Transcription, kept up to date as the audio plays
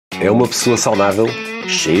É uma pessoa saudável,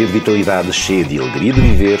 cheia de vitalidade, cheia de alegria de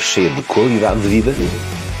viver, cheia de qualidade de vida?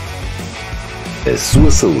 A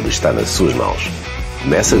sua saúde está nas suas mãos.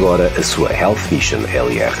 Comece agora a sua Health Mission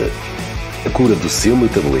LR. A cura do seu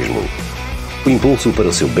metabolismo. O impulso para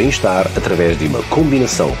o seu bem-estar através de uma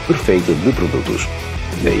combinação perfeita de produtos.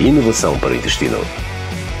 A inovação para o intestino.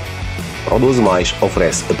 O 12+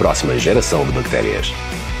 oferece a próxima geração de bactérias.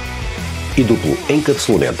 E duplo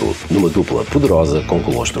encapsulamento numa dupla poderosa com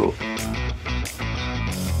colostro.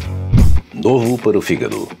 Novo para o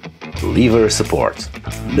fígado. Liver Support.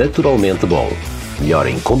 Naturalmente bom. Melhor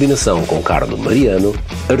em combinação com Cardo Mariano,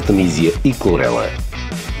 Artemísia e Clorela.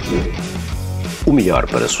 O melhor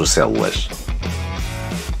para as suas células.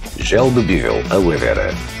 Gel Bebível Aloe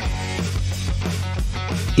Vera.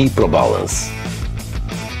 E ProBalance.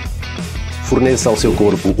 Forneça ao seu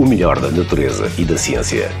corpo o melhor da natureza e da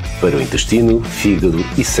ciência para o intestino, fígado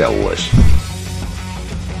e células.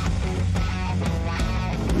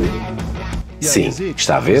 Sim,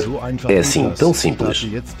 está a ver? É assim tão simples.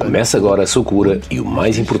 Comece agora a sua cura e o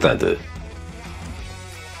mais importante,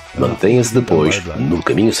 mantenha-se depois no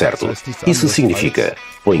caminho certo. Isso significa,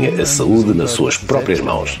 ponha a saúde nas suas próprias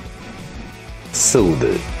mãos.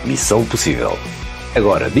 Saúde, missão possível.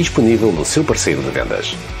 Agora disponível no seu parceiro de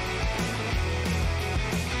vendas.